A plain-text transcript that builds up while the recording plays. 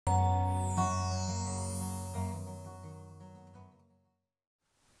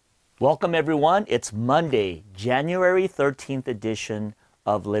Welcome everyone. It's Monday, January 13th edition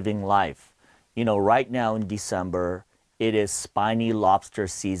of Living Life. You know, right now in December, it is spiny lobster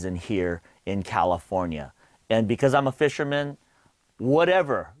season here in California. And because I'm a fisherman,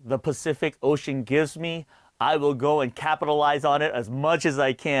 whatever the Pacific Ocean gives me, I will go and capitalize on it as much as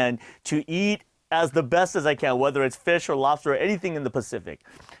I can to eat as the best as I can, whether it's fish or lobster or anything in the Pacific.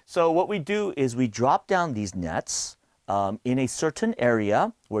 So what we do is we drop down these nets in a certain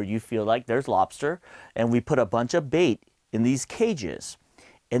area where you feel like there's lobster, and we put a bunch of bait in these cages.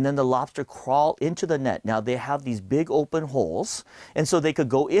 And then the lobster crawl into the net. Now they have these big open holes, and so they could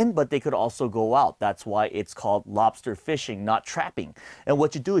go in, but they could also go out. That's why it's called lobster fishing, not trapping. And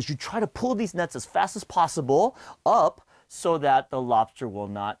what you do is you try to pull these nets as fast as possible up so that the lobster will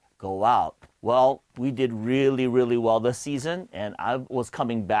not go out. Well, we did really, really well this season, and I was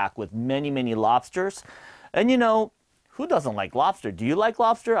coming back with many, many lobsters. And you know, who doesn't like lobster? Do you like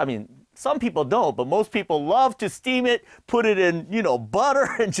lobster? I mean, some people don't, but most people love to steam it, put it in, butter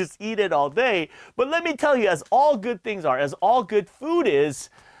and just eat it all day. But let me tell you, as all good things are, as all good food is,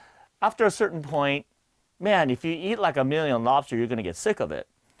 after a certain point, man, if you eat like a million lobster, you're going to get sick of it.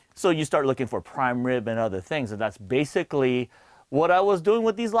 So you start looking for prime rib and other things. And that's basically what I was doing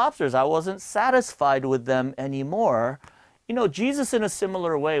with these lobsters. I wasn't satisfied with them anymore. You know, Jesus in a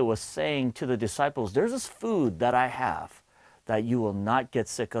similar way was saying to the disciples, there's this food that I have that you will not get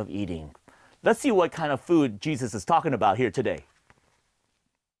sick of eating. Let's see what kind of food Jesus is talking about here today.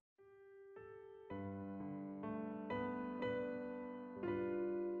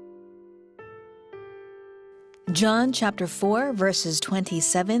 John chapter 4, verses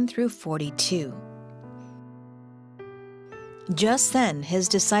 27 through 42. Just then his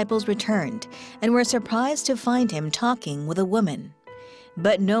disciples returned and were surprised to find him talking with a woman.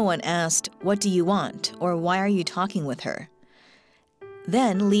 But no one asked, "What do you want?" or "Why are you talking with her?"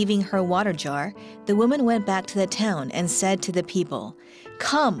 Then, leaving her water jar, the woman went back to the town and said to the people,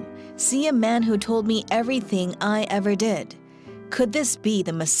 "Come, see a man who told me everything I ever did. Could this be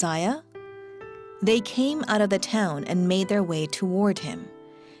the Messiah?" They came out of the town and made their way toward him.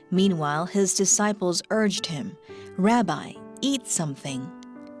 Meanwhile, his disciples urged him, "Rabbi, eat something."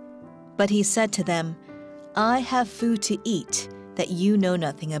 But he said to them, "I have food to eat that you know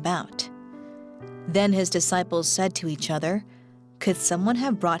nothing about." Then his disciples said to each other, "Could someone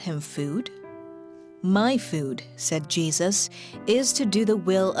have brought him food?" "My food," said Jesus, "is to do the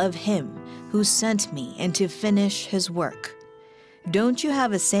will of him who sent me and to finish his work. Don't you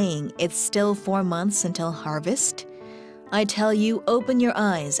have a saying, 'It's still 4 months until harvest'? I tell you, open your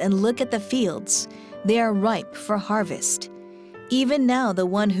eyes and look at the fields. They are ripe for harvest. Even now the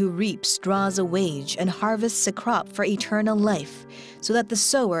one who reaps draws a wage and harvests a crop for eternal life, so that the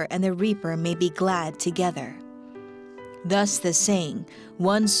sower and the reaper may be glad together." Thus the saying,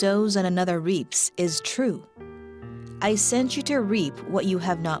 "One sows and another reaps," is true. I sent you to reap what you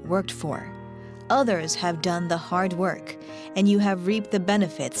have not worked for. Others have done the hard work, and you have reaped the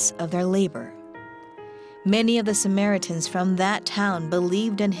benefits of their labor. Many of the Samaritans from that town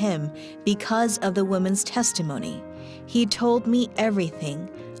believed in him because of the woman's testimony. "He told me everything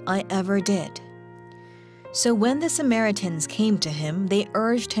I ever did." So when the Samaritans came to him, they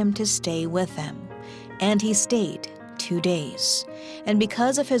urged him to stay with them. And he stayed 2 days. And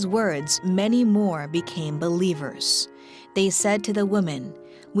because of his words, many more became believers. They said to the woman,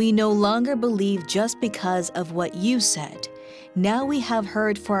 "We no longer believe just because of what you said. Now we have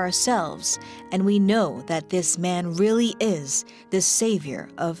heard for ourselves, and we know that this man really is the Savior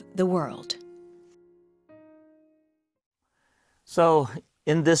of the world." So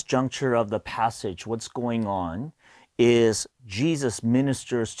in this juncture of the passage, what's going on is Jesus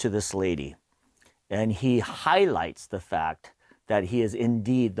ministers to this lady, and he highlights the fact that he is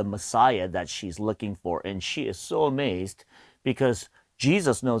indeed the Messiah that she's looking for. And she is so amazed because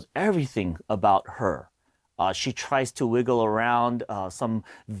Jesus knows everything about her. She tries to wiggle around some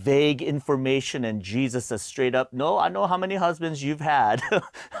vague information, and Jesus says straight up, "No, I know how many husbands you've had.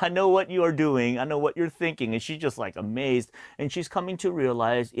 I know what you are doing. I know what you're thinking." And she's just like amazed, and she's coming to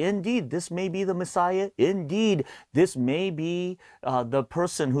realize, indeed, this may be the Messiah. Indeed, this may be the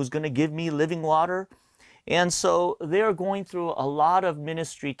person who's going to give me living water. And so they are going through a lot of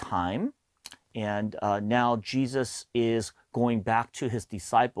ministry time. And now Jesus is going back to his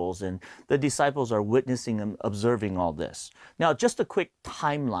disciples, and the disciples are witnessing and observing all this. Now, just a quick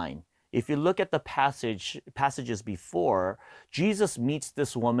timeline. If you look at the passages before, Jesus meets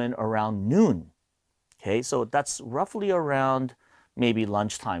this woman around noon. Okay, so that's roughly around maybe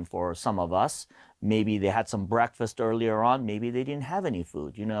lunchtime for some of us. Maybe they had some breakfast earlier on. Maybe they didn't have any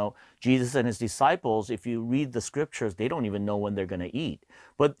food. You know, Jesus and his disciples, if you read the scriptures, they don't even know when they're going to eat.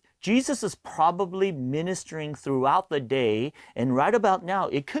 But Jesus is probably ministering throughout the day. And right about now,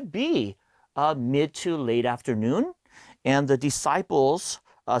 it could be mid to late afternoon. And the disciples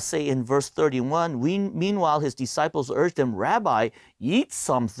say in verse 31, meanwhile, his disciples urged him, Rabbi, eat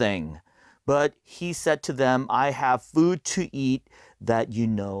something. But he said to them, I have food to eat that you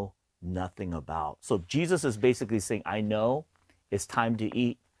know nothing about. So Jesus is basically saying, I know it's time to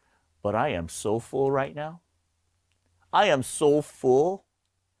eat, but I am so full right now. I am so full.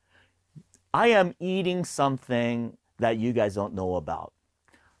 I am eating something that you guys don't know about.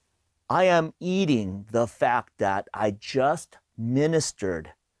 I am eating the fact that I just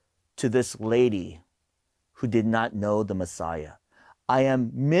ministered to this lady who did not know the Messiah. I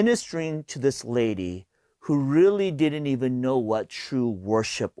am ministering to this lady who really didn't even know what true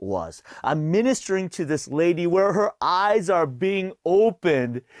worship was. I'm ministering to this lady where her eyes are being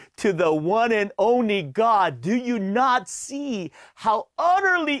opened to the one and only God. Do you not see how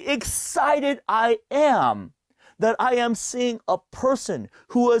utterly excited I am that I am seeing a person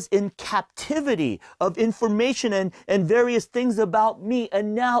who was in captivity of information and various things about me,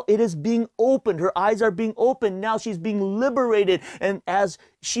 and now it is being opened. Her eyes are being opened. Now she's being liberated, and as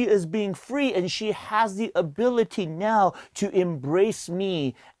she is being free, and she has the ability now to embrace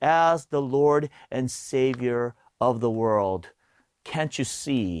me as the Lord and Savior of the world. Can't you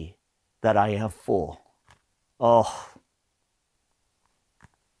see that I am full? Oh,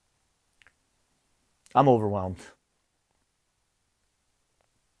 I'm overwhelmed.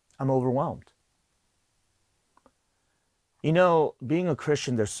 I'm overwhelmed. You know, being a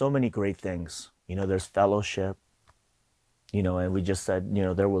Christian, there's so many great things. You know, there's fellowship, you know, and we just said, you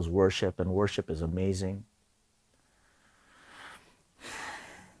know, there was worship, and worship is amazing.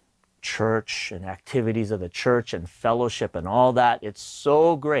 Church and activities of the church and fellowship and all that, it's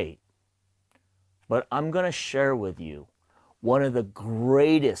so great. But I'm going to share with you one of the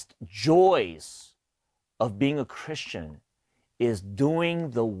greatest joys of being a Christian is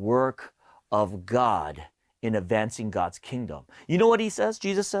doing the work of God in advancing God's kingdom. You know what he says?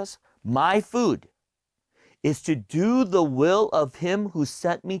 Jesus says, my food is to do the will of him who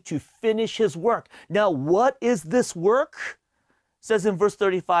sent me to finish his work. Now, what is this work? It says in verse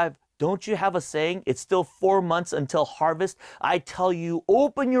 35, don't you have a saying? It's still 4 months until harvest. I tell you,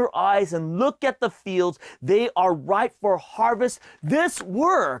 open your eyes and look at the fields. They are ripe for harvest. This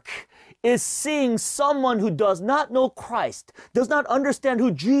work is seeing someone who does not know Christ, does not understand who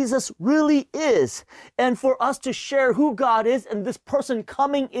Jesus really is, and for us to share who God is and this person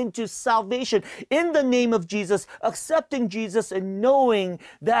coming into salvation in the name of Jesus, accepting Jesus and knowing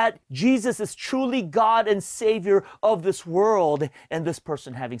that Jesus is truly God and Savior of this world, and this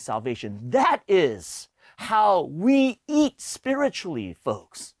person having salvation. That is how we eat spiritually,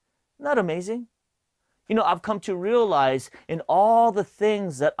 folks. Isn't that amazing? You know, I've come to realize in all the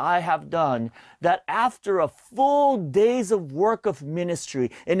things that I have done that after a full days of work of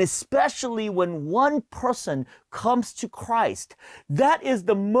ministry, and especially when one person comes to Christ, that is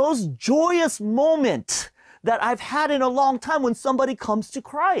the most joyous moment that I've had in a long time, when somebody comes to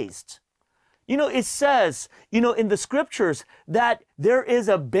Christ. You know, it says, you know, in the scriptures that there is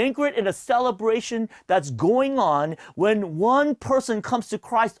a banquet and a celebration that's going on when one person comes to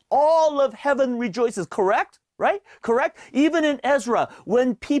Christ. All of heaven rejoices, correct? Right? Correct? Even in Ezra,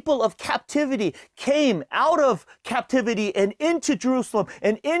 when people of captivity came out of captivity and into Jerusalem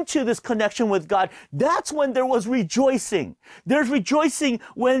and into this connection with God, that's when there was rejoicing. There's rejoicing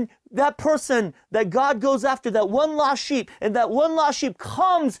when that person that God goes after, that one lost sheep, and that one lost sheep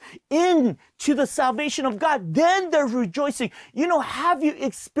comes in to the salvation of God. Then there's rejoicing. You know, have you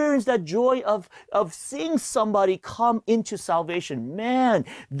experienced that joy of seeing somebody come into salvation? Man,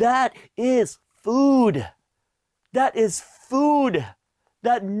 that is food. That is food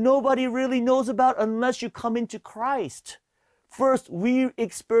that nobody really knows about unless you come into Christ. First, we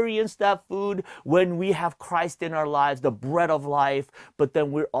experience that food when we have Christ in our lives, the bread of life, but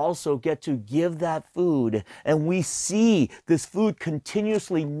then we also get to give that food, and we see this food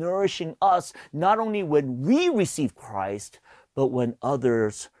continuously nourishing us, not only when we receive Christ, but when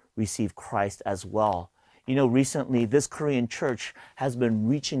others receive Christ as well. You know, recently, this Korean church has been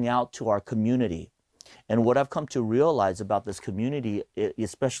reaching out to our community. And what I've come to realize about this community,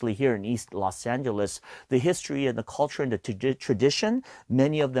 especially here in East Los Angeles, the history and the culture and the tradition,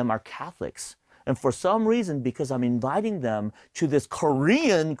 many of them are Catholics. And for some reason, because I'm inviting them to this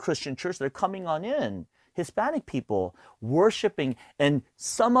Korean Christian church, they're coming on in. Hispanic people worshiping, and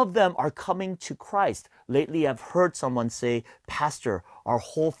some of them are coming to Christ. Lately, I've heard someone say, Pastor, our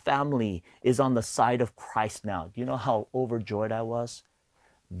whole family is on the side of Christ now. Do you know how overjoyed I was?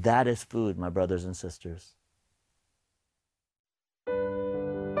 That is food, my brothers and sisters.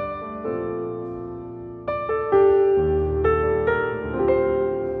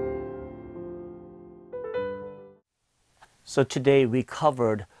 So today we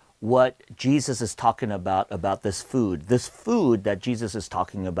covered what Jesus is talking about this food. This food that Jesus is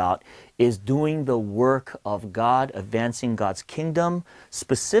talking about is doing the work of God, advancing God's kingdom,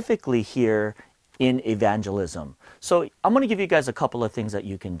 specifically here in evangelism. So I'm going to give you guys a couple of things that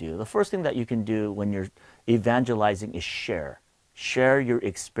you can do. The first thing that you can do when you're evangelizing is share. Share your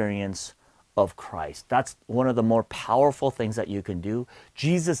experience of Christ. That's one of the more powerful things that you can do.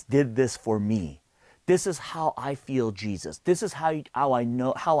 Jesus did this for me. This is how I feel Jesus. This is how I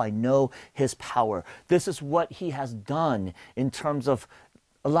know his power. This is what he has done in terms of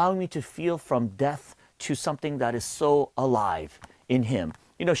allowing me to feel from death to something that is so alive in him.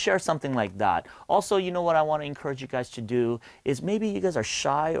 You know, share something like that. Also, you know what I want to encourage you guys to do is maybe you guys are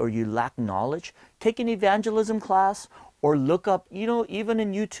shy or you lack knowledge. Take an evangelism class or look up, you know, even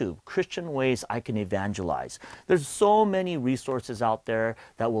in YouTube, Christian ways I can evangelize. There's so many resources out there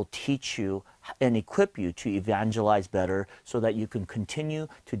that will teach you and equip you to evangelize better so that you can continue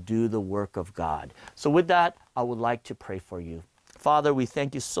to do the work of God. So with that, I would like to pray for you. Father, we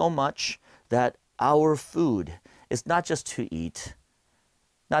thank you so much that our food is not just to eat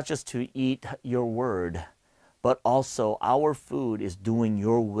your word, but also our food is doing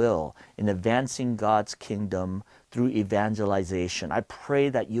your will in advancing God's kingdom through evangelization. I pray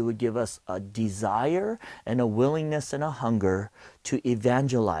that you would give us a desire and a willingness and a hunger to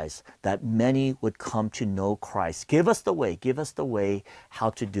evangelize, that many would come to know Christ. Give us the way how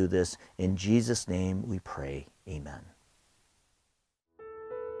to do this. In Jesus' name we pray. Amen.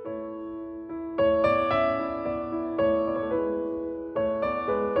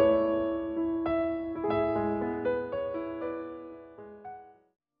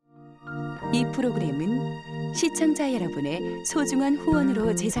 이 프로그램은 시청자 여러분의 소중한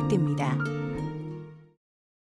후원으로 제작됩니다.